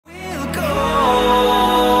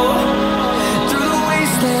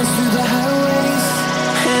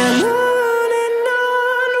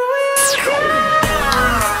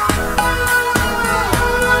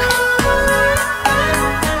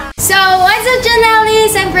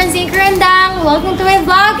Janellis! I'm Francine Curandang. Welcome to my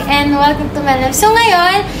vlog and welcome to my life. So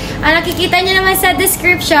ngayon, nakikita nyo naman sa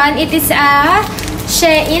description, it is a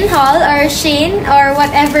SHEIN haul or SHEIN or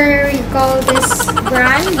whatever you call this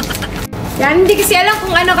brand. Yan, hindi kasi alam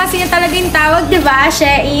kung ano kasi yung talaga yung tawag, diba?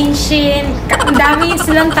 SHEIN, SHEIN, ang dami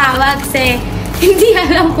silang tawag kasi hindi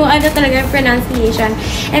alam kung ano talaga yung pronunciation.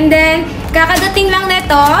 And then, kakadating lang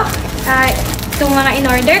nito, itong mga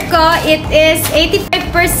in-order ko, it is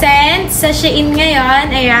 85% sa SHEIN ngayon.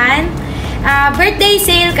 Ayan. Birthday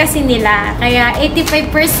sale kasi nila. Kaya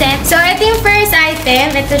 85%. So, ito yung first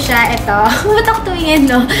item. Ito siya. Ito. Ba't ako tumingin,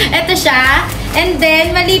 no? Ito siya. And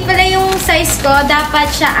then, mali pala yung size ko. Dapat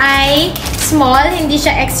siya ay small. Hindi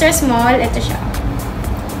siya extra small. Ito siya.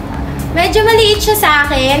 Medyo maliit siya sa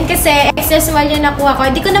akin kasi extra small yung nakuha ko.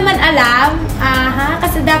 Hindi ko naman alam.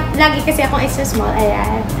 Kasi lagi kasi akong extra small.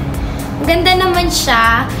 Ayan. Ganda naman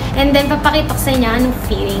siya. And then, papakita ko sa inyo anong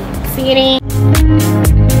feeling.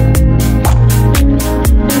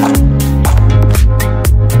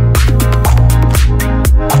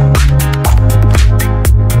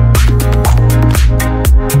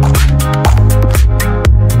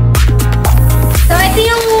 So, ito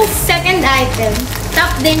yung second item.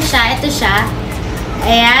 Top din siya. Ito siya.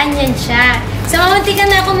 Ayan, yan siya. So,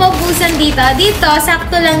 mamuntikan na ako maubusan dito. Dito,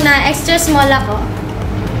 sakto lang na extra small ako.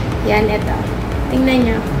 Yan, ito. Tingnan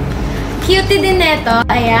nyo. Cutie din ito.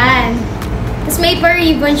 Ayan. Tapos may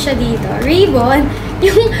pa-ribbon siya dito. Ribbon?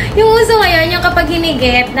 Yung uso ngayon, yung kapag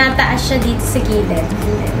hinigit, nataas siya dito sa gilid.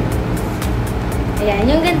 Ayan,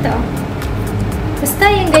 yung ganito. Basta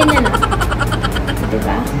yung ganyan, no?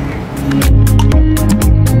 Diba?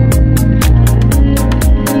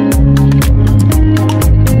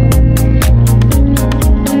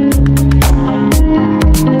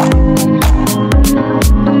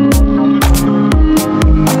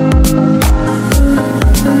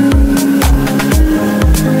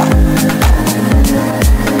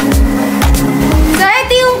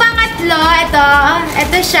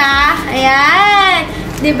 Ito siya. Ayan.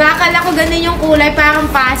 Diba? Akala ko ganun yung kulay. Parang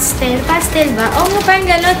pastel. Pastel ba? Oo, parang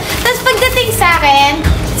ganun. Tapos pagdating sa akin,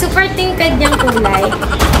 super tingkad niyang kulay.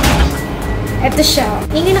 Ito siya.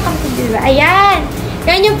 Hindi nakampunin, diba? Ayan.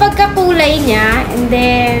 Yan yung pagkakulay niya. And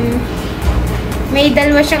then, may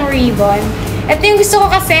dalawa siyang ribbon. Ito yung gusto ko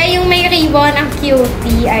kasi, yung may ribbon, ang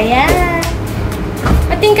cutie. Ayan.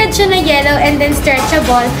 Matingkad siya na yellow and then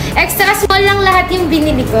stretchable. Extra small lang lahat yung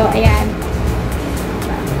binili ko. Ayan.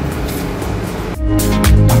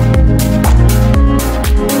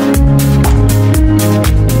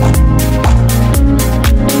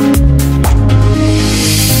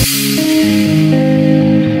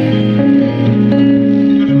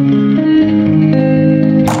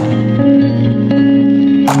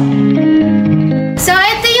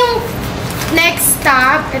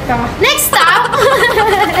 Ito. Next top!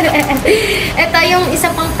 Ito yung isa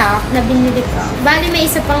pang top na binili ko. Bali, may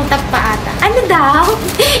isa pang top pa ata. Ano daw?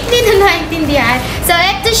 Hindi na naintindihan. So,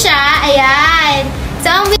 ito siya. Ayan. So,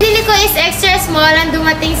 ang binili ko is extra small. Ang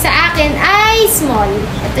dumating sa akin ay small.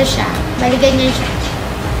 Ito siya. Bali, ganyan siya.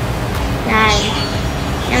 Yan.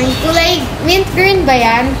 Yan. Kulay mint green ba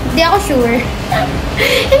yan? Hindi ako sure.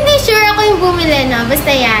 Hindi sure ako yung bumili, no?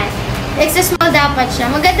 Basta yan. Extra small dapat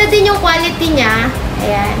siya. Maganda din yung quality niya.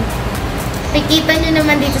 Ayan. Nakikita nyo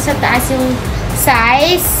naman dito sa taas yung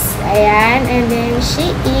size. Ayan. And then,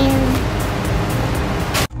 SHEIN.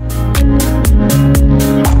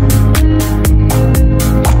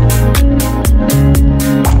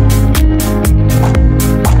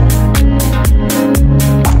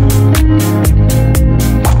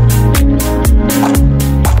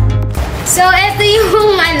 So, ito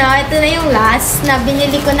yung ito na yung last na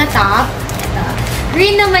binili ko na top. Ito.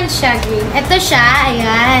 Green naman siya, green. Ito siya,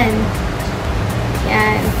 ayan.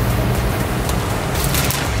 Ayan.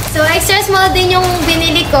 So, extra small din yung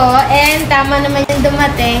binili ko. And tama naman yung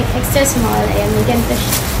dumating. Extra small. Ayan, may ganito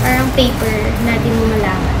siya. Parang paper na di mo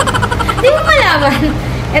malaman. Di mo malaman.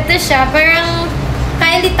 Ito siya, parang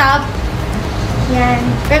Kylie top. Ayan.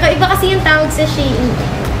 Pero iba kasi yung tawag sa SHEIN.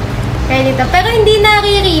 Kylie top. Pero hindi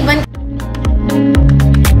nare-ribbon.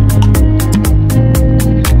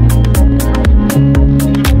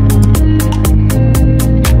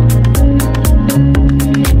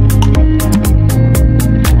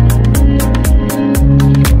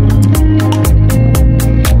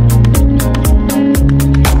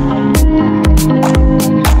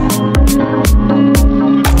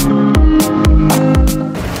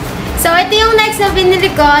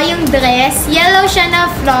 Binili ko yung dress. Yellow siya na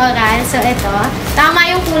floral. So, ito.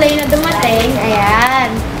 Tama yung kulay na dumating.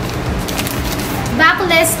 Ayan.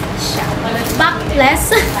 Backless siya.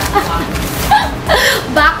 Backless.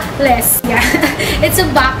 Backless. Yeah. It's a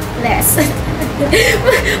backless.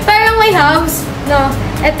 Parang may house. No.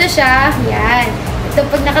 Ito siya. Yan. Ito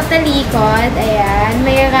pag nakatalikod. Ayan.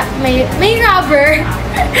 May rubber.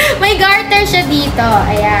 May garter siya dito.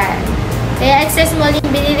 Ayan. Kaya extra small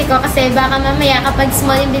yung binili ko kasi baka mamaya kapag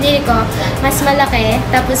small yung binili ko, mas malaki.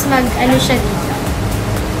 Tapos ano siya dito.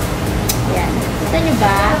 Ayan. Kita nyo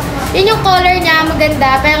ba? Yun yung color niya.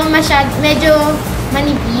 Maganda. Pero medyo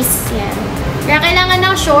manipis. Yan. Kaya kailangan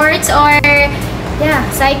ng shorts or yeah,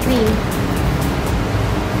 cycling.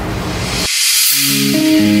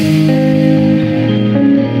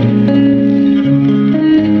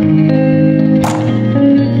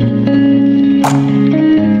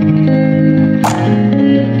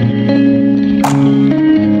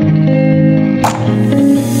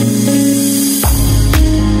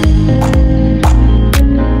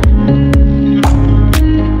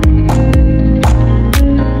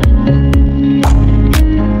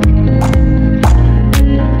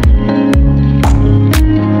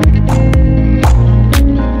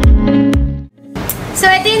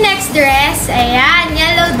 Dress, ayan,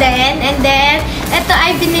 yellow din, and then ito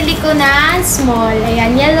ay binili ko na small,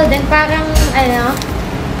 ayan, yellow din, parang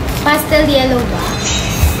pastel yellow ba?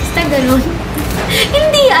 Basta ganun.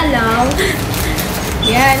 Hindi alam.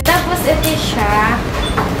 Yan, tapos ito siya.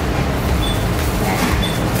 Yan.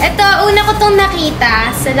 Ito, una ko tong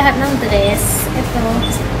nakita sa lahat ng dress. Ito,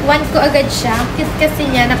 want ko agad siya. Cute kasi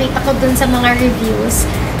niya, nakita ko dun sa mga reviews.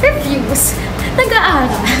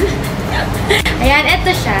 Nag-aaral. Ayan, ito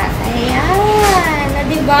siya. Ayan. Na,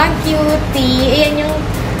 diba? Cutie. Ayan yung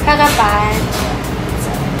harapan. So,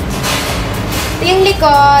 ito yung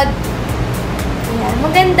likod. Ayan.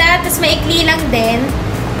 Maganda. Tapos maikli lang din.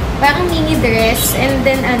 Parang mini dress. And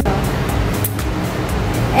then,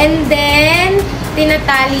 and then,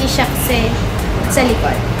 tinatali siya kasi sa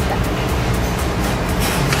likod.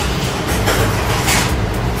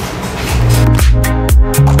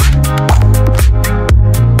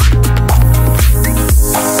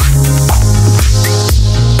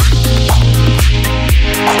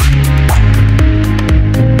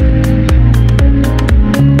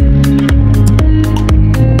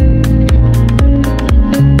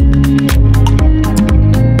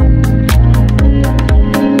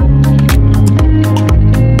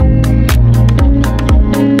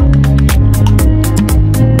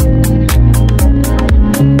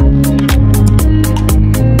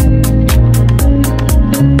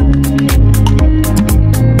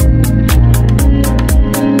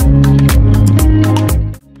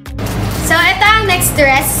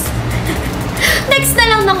 Dress. Next na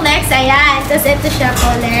lang ng next. Ayan. Tapos ito siya,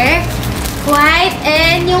 color white.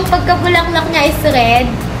 And yung pagkabulaklak niya is red.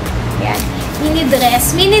 Ayan. Mini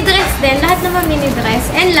dress. Mini dress din. Lahat naman mini dress.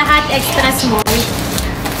 And lahat extra small.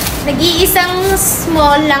 Nag-iisang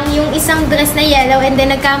small lang yung isang dress na yellow. And then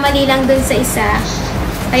nagkamali lang dun sa isa.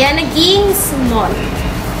 Kaya naging small.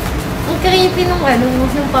 Ang creepy nung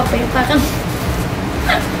nung papel. Parang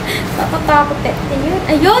nakatakot eh.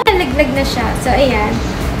 Ayun, nalaglag na siya. So, ayan.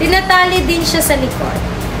 Tinatali din siya sa likod.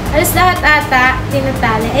 Alas lahat ata,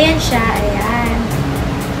 tinatali. Ayan siya, ayan.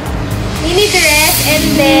 Mini dress, and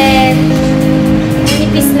then,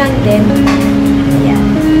 nipis lang din. Ayan.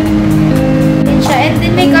 Ayan siya. And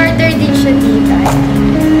then, may garter din siya dito. Ayan.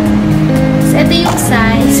 So, ito yung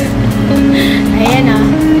size. Ayan, o.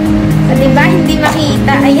 So, diba, hindi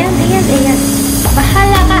makita. Ayan, ayan, ayan.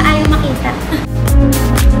 Bahala ka, ayaw makita.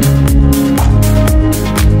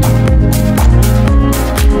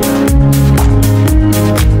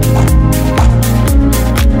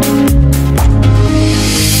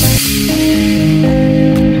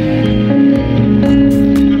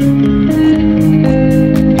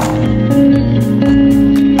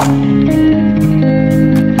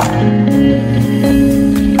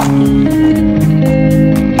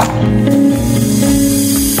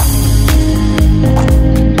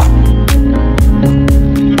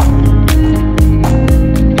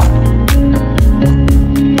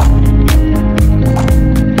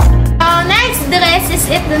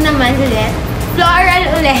 Ito naman ulit. Floral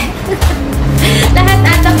ulit. Lahat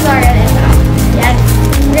ata floral ito. Yan.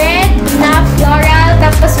 Red na floral.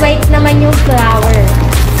 Tapos white naman yung flower.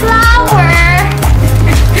 Flower!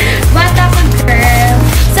 Bata ko girl.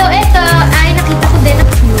 So, ito, ay nakita ko din na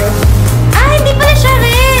pure. Ay, hindi pala siya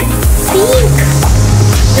red. Pink.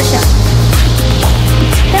 Ito siya.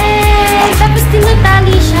 Hey! Tapos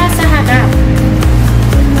tinatali siya sa harap.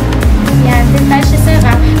 Yan, tinatali siya sa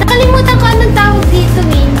harap. Nakalimutan ko anong tawag dito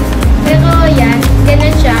eh. Pero yan,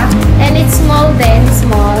 ganun siya. And it's small din.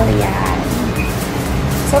 Small, yan.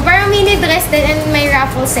 So, parang mini dress din and may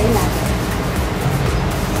ruffles sa ilalim.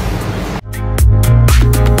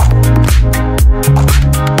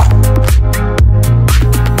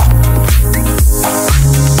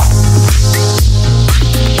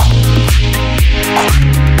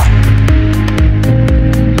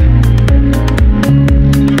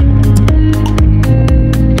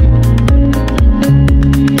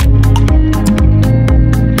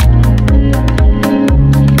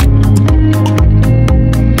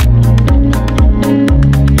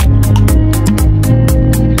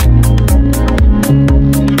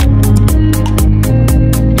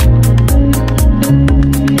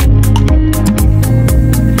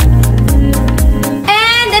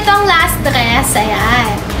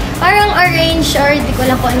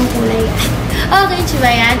 ko anong kulay. Orange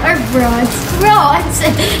ba yan? Or bronze? Bronze!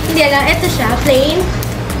 Hindi lang. Ito siya. Plain.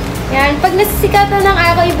 Yan. Pag nasisikatan ng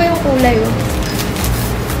araw, iba yung kulay. Oh.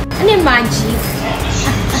 Ano yung magic?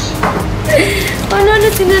 Ano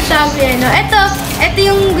sinasabi yan? No? Ito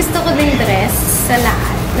yung gusto ko ding dress sa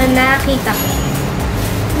lahat na nakita ko.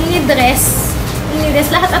 Mini dress.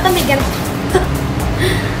 Lahat ata may ganito.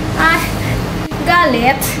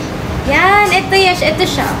 Galit. Yan. Ito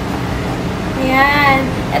siya. Yan.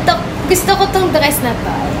 Gusto ko tong dress na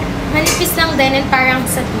to. Manipis lang din and parang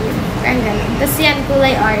satin. Parang ganun. Tapos yan,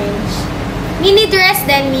 kulay orange. Mini dress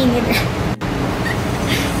then mini dress.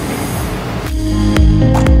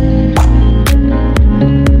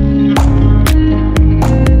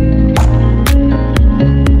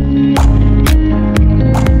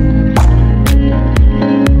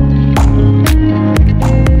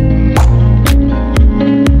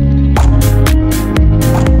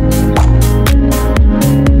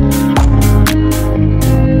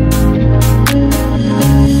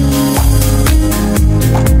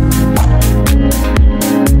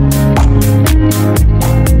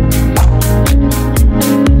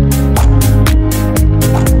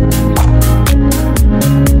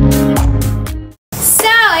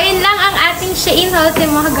 SHEIN haul,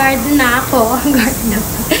 garden na ako. Garden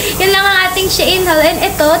ako. Yan lang ang ating SHEIN haul. And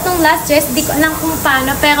ito, itong last dress, di ko alam kung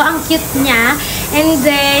paano, pero ang cute niya. And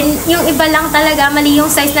then, yung iba lang talaga, mali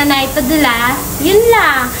yung size na naitadala. Yun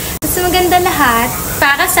lang. Tapos maganda lahat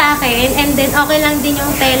para sa akin. And then, okay lang din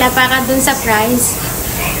yung tela para dun sa price.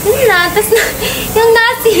 Yun lang. Tapos, yung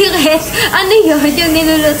nasirit, ano yun? Yung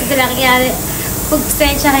niluluto nila. Kaya,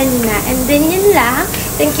 pag-sensyahan na. And then, yun lang.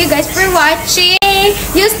 Thank you guys for watching.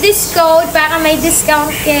 Use this code para may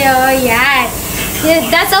discount kayo. Yan.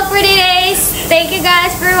 That's all for today. Thank you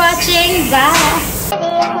guys for watching. Bye!